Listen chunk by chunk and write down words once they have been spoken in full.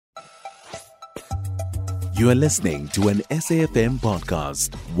You are listening to an SAFM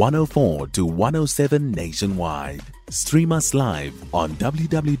podcast, 104 to 107 nationwide. Stream us live on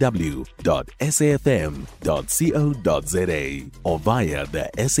www.safm.co.za or via the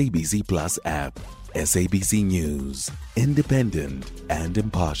SABC Plus app. SABC News, independent and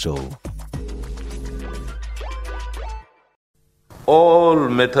impartial. All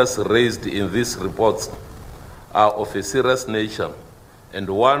matters raised in these reports are of a serious nature, and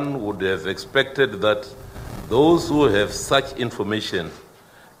one would have expected that those who have such information,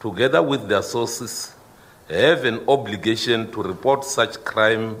 together with their sources, have an obligation to report such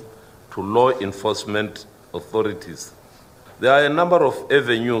crime to law enforcement authorities. There are a number of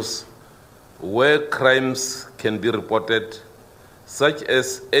avenues where crimes can be reported, such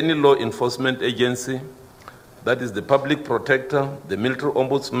as any law enforcement agency, that is the public protector, the military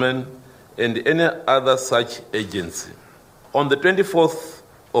ombudsman, and any other such agency. On the 24th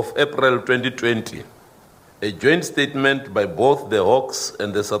of April 2020, a joint statement by both the Hawks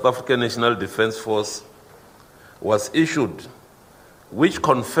and the South African National Defence Force was issued, which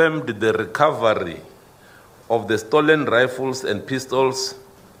confirmed the recovery of the stolen rifles and pistols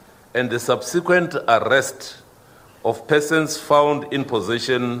and the subsequent arrest of persons found in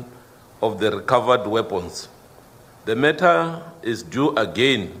possession of the recovered weapons. The matter is due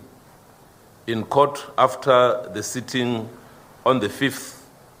again in court after the sitting on the 5th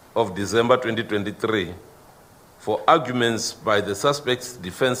of December 2023 for arguments by the suspect's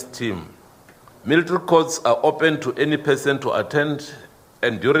defense team. Military courts are open to any person to attend,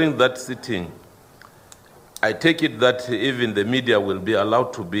 and during that sitting, I take it that even the media will be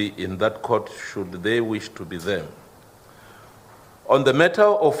allowed to be in that court should they wish to be there. On the matter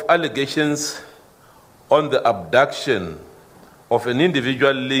of allegations on the abduction of an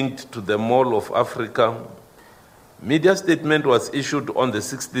individual linked to the Mall of Africa, media statement was issued on the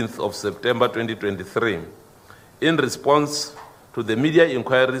 16th of September 2023 in response to the media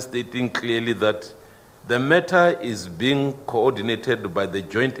inquiry stating clearly that the matter is being coordinated by the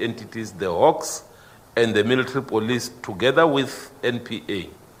joint entities, the Hawks and the military police, together with NPA.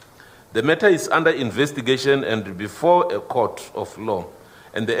 The matter is under investigation and before a court of law,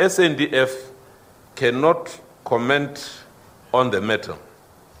 and the SANDF cannot comment on the matter.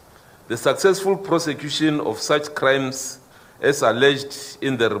 The successful prosecution of such crimes as alleged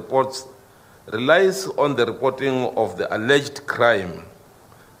in the reports relies on the reporting of the alleged crime,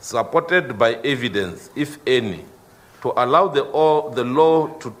 supported by evidence, if any, to allow the law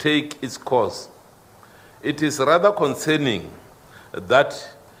to take its course. It is rather concerning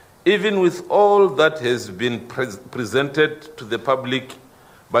that even with all that has been presented to the public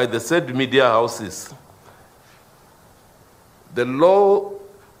by the said media houses, the law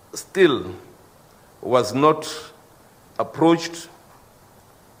still was not approached,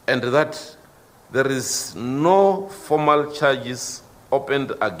 and that there is no formal charges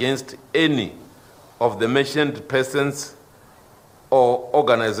opened against any of the mentioned persons or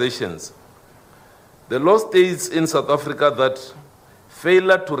organizations. The law states in South Africa that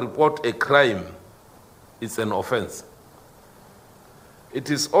failure to report a crime is an offense. It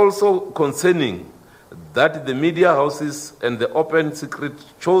is also concerning that the media houses and the open secret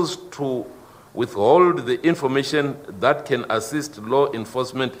chose to withhold the information that can assist law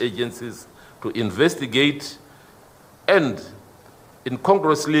enforcement agencies to investigate and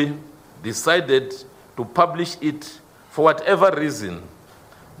incongruously decided to publish it for whatever reason.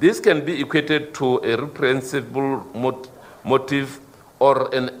 This can be equated to a reprehensible motive or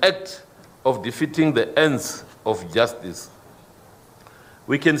an act of defeating the ends of justice.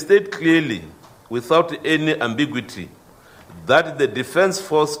 We can state clearly, without any ambiguity, that the Defense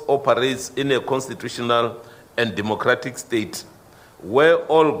Force operates in a constitutional and democratic state where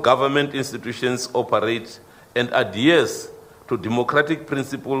all government institutions operate and adheres to democratic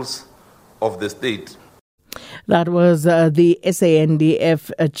principles of the state. That was the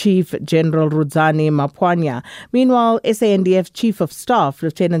SANDF Chief General Rhudzani Maphwanya. Meanwhile, SANDF Chief of Staff,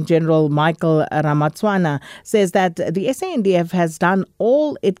 Lieutenant General Michael Ramatshwana, says that the SANDF has done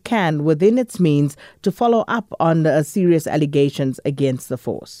all it can within its means to follow up on serious allegations against the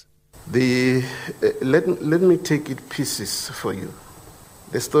force. Let me take it pieces for you.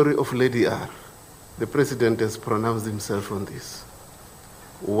 The story of Lady R. The President has pronounced himself on this.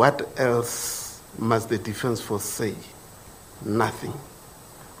 What else must the Defense Force say? Nothing.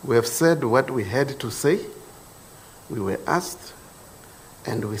 We have said what we had to say. We were asked,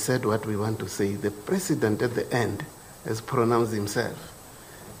 and we said what we want to say. The President at the end has pronounced himself.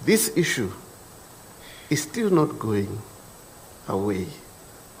 This issue is still not going away.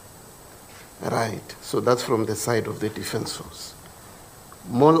 Right. So that's from the side of the Defense Force.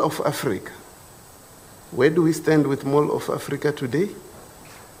 Mall of Africa. Where do we stand with Mall of Africa today?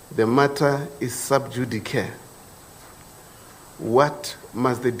 The matter is sub judice. What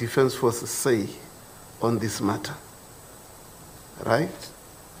must the Defence Force say on this matter? Right?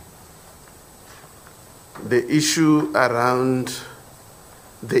 The issue around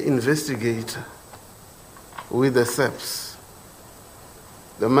the investigator with the SEPs.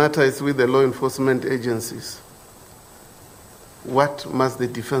 The matter is with the law enforcement agencies. What must the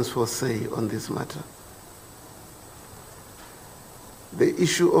Defence Force say on this matter? The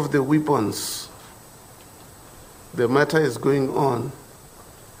issue of the weapons. The matter is going on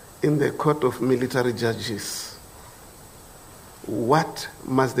in the Court of Military Judges. What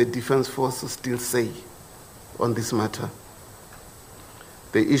must the Defence Force still say on this matter?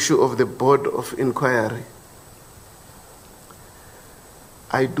 The issue of the Board of Inquiry.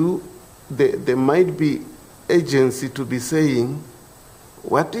 There might be agency to be saying,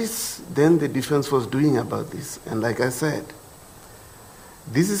 what is then the Defence Force doing about this? And like I said,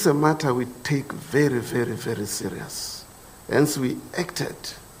 this is a matter we take very, very, very serious. Hence we acted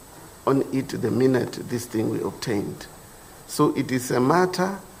on it the minute this thing we obtained. So it is a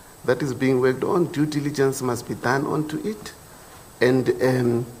matter that is being worked on. Due diligence must be done onto it.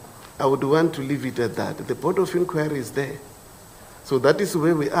 And I would want to leave it at that. The Board of Inquiry is there. So that is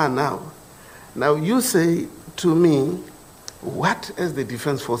where we are now. Now you say to me, what is the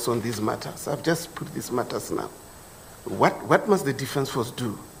Defence Force on these matters? I've just put these matters now. What must the Defence Force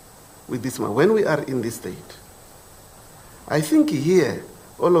do with this matter when we are in this state? I think here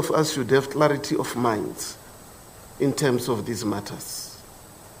all of us should have clarity of minds in terms of these matters.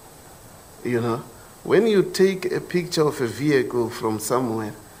 You know, when you take a picture of a vehicle from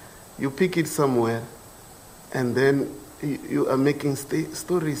somewhere, you pick it somewhere, and then you are making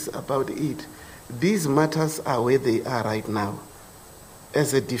stories about it. These matters are where they are right now.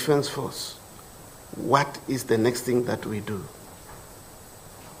 As a Defence Force, what is the next thing that we do?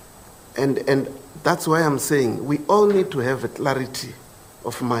 And that's why I'm saying we all need to have a clarity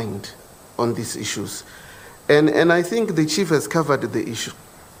of mind on these issues. And I think the Chief has covered the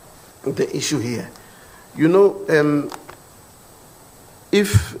issue here. You know,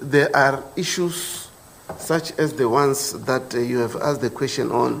 if there are issues such as the ones that you have asked the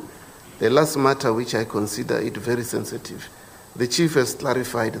question on, the last matter which I consider it very sensitive, the Chief has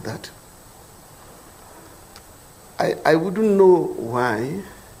clarified that. I wouldn't know why,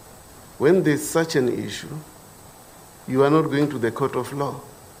 when there's such an issue, you are not going to the court of law.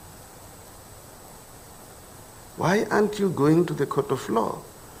 Why aren't you going to the court of law?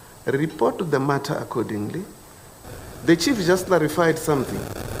 Report the matter accordingly. The Chief just clarified something.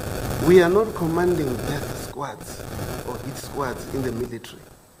 We are not commanding death squads or hit squads in the military.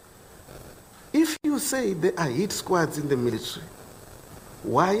 If you say there are hit squads in the military,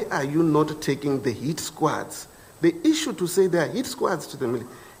 why are you not taking the hit squads? The issue to say there are hit squads to the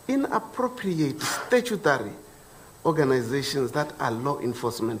military, inappropriate statutory organizations that are law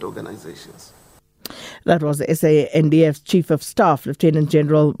enforcement organizations. That was SANDF Chief of Staff, Lieutenant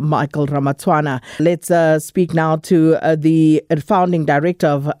General Michael Ramatwana. Let's speak now to the founding director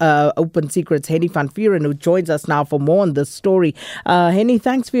of Open Secrets, Henny van Vuren, who joins us now for more on this story. Henny,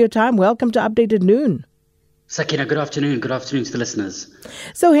 thanks for your time. Welcome to Updated Noon. Sakina, good afternoon. Good afternoon to the listeners.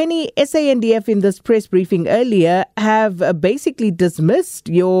 So, Henny, SANDF in this press briefing earlier have basically dismissed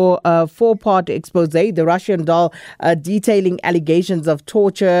your four-part expose, the Russian doll, detailing allegations of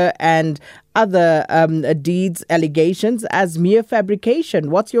torture and other allegations as mere fabrication.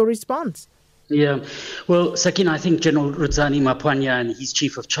 What's your response? Yeah, well, Sakina, I think General Rhudzani Maphwanya and his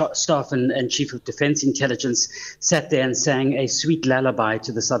Chief of Staff and Chief of Defence Intelligence sat there and sang a sweet lullaby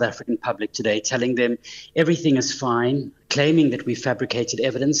to the South African public today, telling them everything is fine, claiming that we fabricated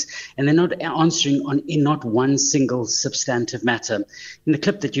evidence, and they're not answering in not one single substantive matter. In the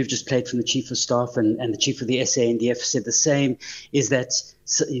clip that you've just played from the Chief of Staff and the Chief of the SANDF said the same, is that,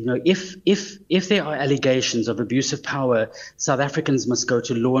 you know, if there are allegations of abuse of power, South Africans must go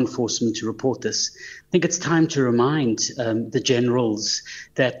to law enforcement to report this. I think it's time to remind the generals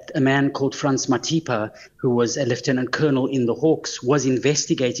that a man called Frans Mathipa, who was a lieutenant colonel in the Hawks, was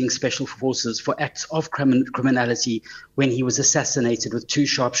investigating special forces for acts of criminality when he was assassinated with 2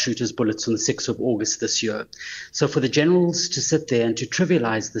 sharpshooters bullets on the 6th of August this year. So for the generals to sit there and to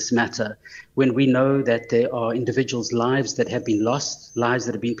trivialize this matter, when we know that there are individuals' lives that have been lost, lives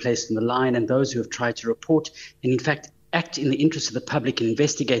that have been placed on the line, and those who have tried to report and in fact act in the interest of the public in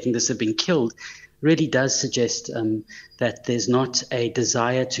investigating this have been killed really does suggest that there's not a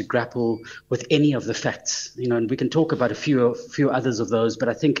desire to grapple with any of the facts, and we can talk about a few others of those, but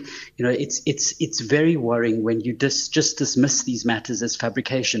I think, it's very worrying when you just dismiss these matters as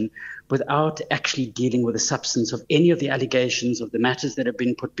fabrication without actually dealing with the substance of any of the allegations of the matters that have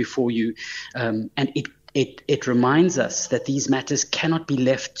been put before you, and it reminds us that these matters cannot be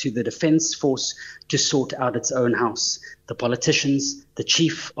left to the Defence Force to sort out its own house. The politicians, the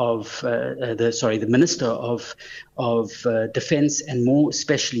chief of the Minister of Defence, and more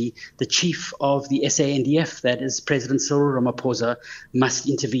especially the chief of the SANDF, that is President Cyril Ramaphosa, must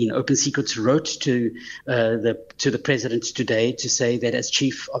intervene. Open Secrets wrote to the president today to say that as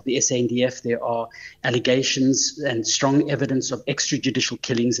chief of the SANDF, there are allegations and strong evidence of extrajudicial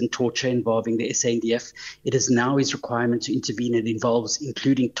killings and torture involving the SANDF. It is now his requirement to intervene. It involves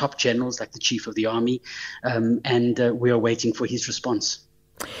including top generals like the chief of the army, and we are waiting for his response.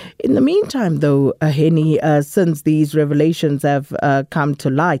 In the meantime, though, Henny, since these revelations have come to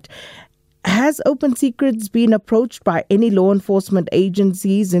light, has Open Secrets been approached by any law enforcement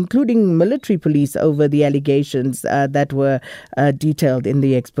agencies, including military police, over the allegations that were detailed in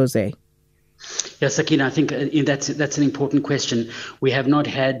the expose? Yes, Sakina, I think that's an important question. We have not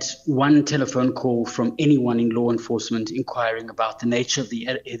had one telephone call from anyone in law enforcement inquiring about the nature of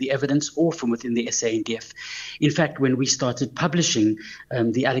the evidence or from within the SANDF. In fact, when we started publishing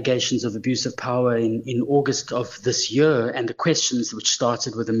the allegations of abuse of power in August of this year, and the questions which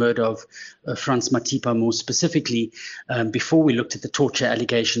started with the murder of Frans Mathipa more specifically, before we looked at the torture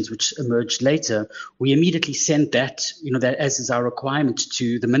allegations which emerged later, we immediately sent that as is our requirement,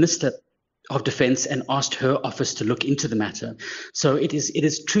 to the Minister of Defence and asked her office to look into the matter. So it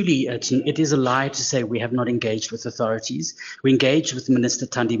is truly it is a lie to say we have not engaged with authorities. We engaged with Minister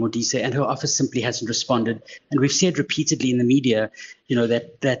Thandi Modise, and her office simply hasn't responded. And we've said repeatedly in the media,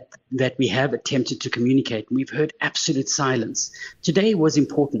 that we have attempted to communicate. We've heard absolute silence. Today was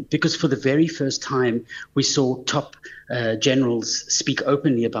important because for the very first time we saw top generals speak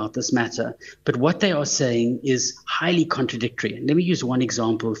openly about this matter. But what they are saying is highly contradictory. And let me use one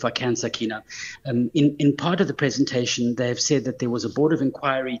example, if I can, Sakina. In part of the presentation, they have said that there was a board of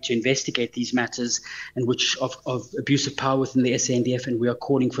inquiry to investigate these matters and which of abuse of power within the SANDF, and we are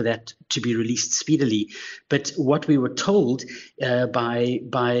calling for that to be released speedily. But what we were told by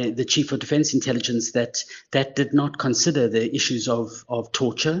the Chief of Defence Intelligence that did not consider the issues of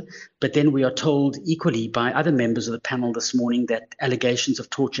torture. But then we are told equally by other members of the panel this morning that allegations of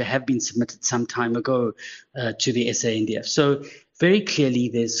torture have been submitted some time ago to the SANDF. So very clearly,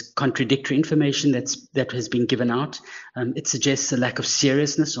 there's contradictory information that has been given out. It suggests a lack of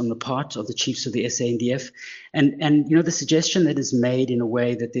seriousness on the part of the chiefs of the SANDF, and the suggestion that is made in a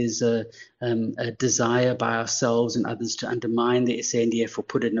way that there's a desire by ourselves and others to undermine the SANDF or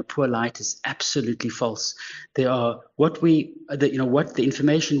put it in a poor light is absolutely false. What the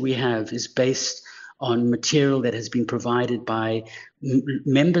information we have is based on material that has been provided by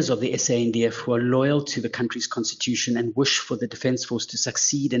members of the SANDF who are loyal to the country's constitution and wish for the Defence Force to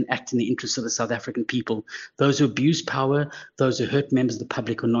succeed and act in the interests of the South African people. Those who abuse power, those who hurt members of the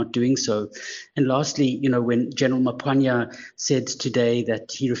public are not doing so. And lastly, when General Maphwanya said today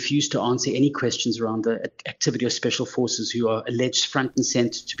that he refused to answer any questions around the activity of special forces who are alleged front and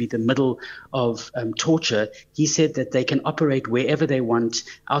center to be the middle of torture, he said that they can operate wherever they want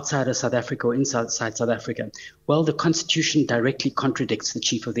outside of South Africa or inside South Africa. Well, the Constitution directly contradicts the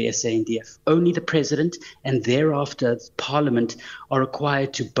chief of the SANDF. Only the president and thereafter Parliament are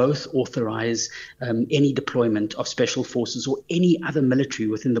required to both authorize any deployment of special forces or any other military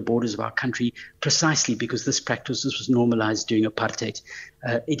within the borders of our country, precisely because this practice was normalized during apartheid.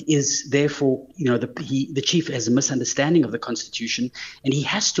 It is therefore, the chief has a misunderstanding of the Constitution, and he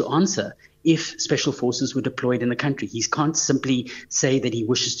has to answer if special forces were deployed in the country. He can't simply say that he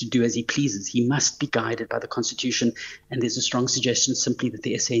wishes to do as he pleases. He must be guided by the Constitution, and there's a strong suggestion simply that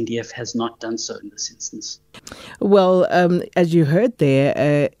the SANDF has not done so in this instance. Well, as you heard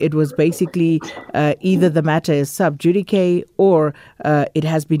there, it was basically either the matter is sub judice or it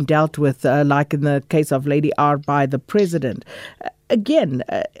has been dealt with, like in the case of Lady R, by the president. Again,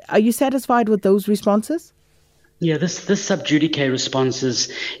 are you satisfied with those responses? Yeah, this sub judice response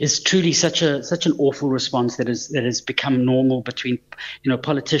is truly such an awful response that has become normal between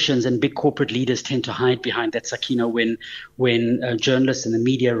politicians, and big corporate leaders tend to hide behind that, Sakina, when journalists and the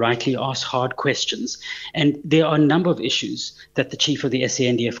media rightly ask hard questions. And there are a number of issues that the chief of the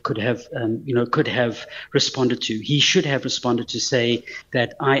SANDF could have responded to. He should have responded to say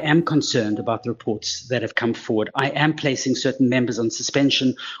that I am concerned about the reports that have come forward. I am placing certain members on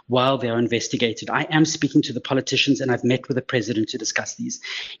suspension while they are investigated. I am speaking to the politicians politicians and I've met with the president to discuss these.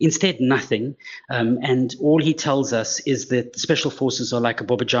 Instead, nothing. And all he tells us is that the special forces are like a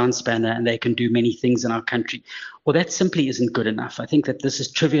Bobajan spanner and they can do many things in our country. Well, that simply isn't good enough. I think that this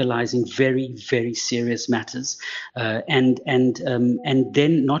is trivializing very, very serious matters, and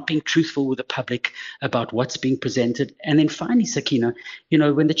then not being truthful with the public about what's being presented. And then finally, Sakina,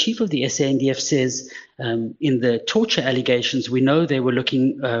 when the chief of the SANDF says in the torture allegations, we know they were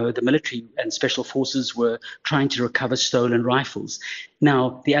looking, the military and special forces were trying to recover stolen rifles.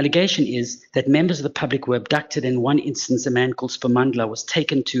 Now, the allegation is that members of the public were abducted. In one instance, a man called Spamandla was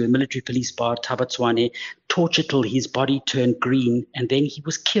taken to a military police bar, Tabatswane, tortured till his body turned green, and then he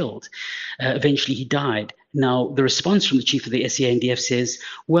was killed. Eventually, he died. Now, the response from the chief of the SANDF says,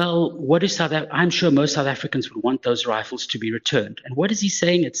 well, I'm sure most South Africans would want those rifles to be returned. And what is he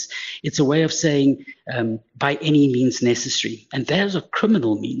saying? It's a way of saying by any means necessary. And those are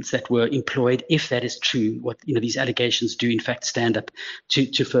criminal means that were employed, if that is true, what these allegations do in fact stand up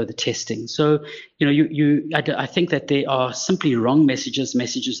to further testing. So, I think that there are simply wrong messages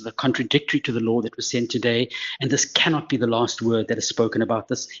that are contradictory to the law that was sent today. And this cannot be the last word that is spoken about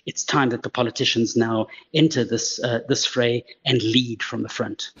this. It's time that the politicians now enter this fray and lead from the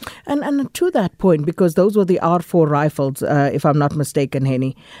front. And to that point, because those were the R4 rifles, if I'm not mistaken,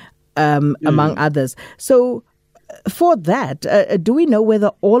 Henny, among others. So for that, do we know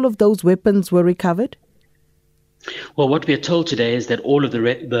whether all of those weapons were recovered? Well, what we are told today is that all of the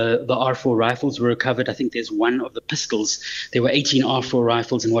R4 rifles were recovered. I think there's one of the pistols. There were 18 R4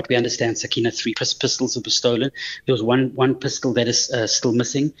 rifles, and what we understand, Sakina, 3 pistols were stolen. There was one pistol that is still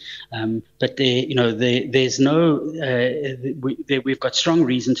missing. But there's no. We've got strong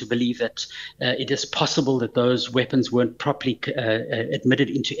reason to believe that it is possible that those weapons weren't properly admitted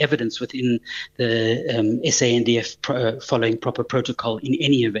into evidence within the SANDF following proper protocol in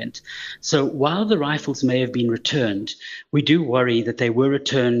any event. So while the rifles may have been returned, we do worry that they were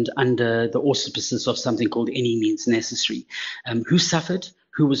returned under the auspices of something called any means necessary. Who suffered?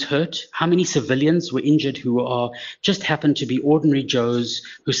 Who was hurt? How many civilians were injured who just happened to be ordinary Joes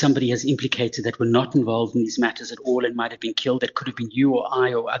who somebody has implicated that were not involved in these matters at all and might have been killed? That could have been you or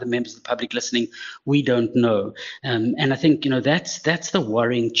I or other members of the public listening. We don't know. And I think, that's the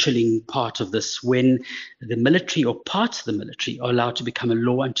worrying, chilling part of this. When the military or parts of the military are allowed to become a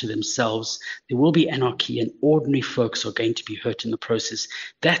law unto themselves, there will be anarchy and ordinary folks are going to be hurt in the process.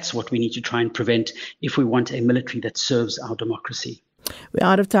 That's what we need to try and prevent if we want a military that serves our democracy. We're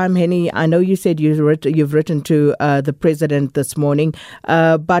out of time, Henny. I know you said you've written to the president this morning,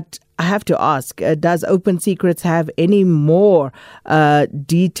 but I have to ask, does Open Secrets have any more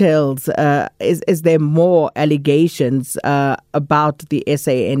details? Is there more allegations about the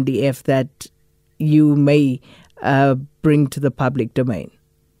SANDF that you may bring to the public domain?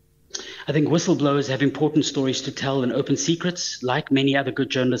 I think whistleblowers have important stories to tell, and Open Secrets, like many other good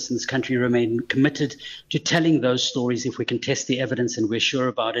journalists in this country, remain committed to telling those stories if we can test the evidence and we're sure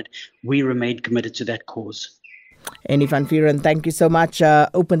about it. We remain committed to that cause. Annie van Vuuren, thank you so much.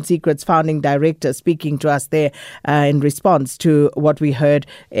 Open Secrets founding director speaking to us there in response to what we heard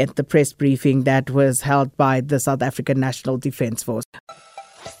at the press briefing that was held by the South African National Defence Force.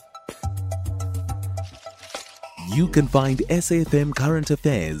 You can find SAFM Current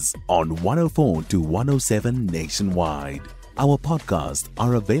Affairs on 104 to 107 nationwide. Our podcasts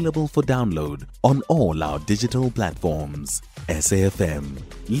are available for download on all our digital platforms. SAFM,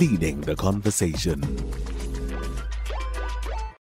 leading the conversation.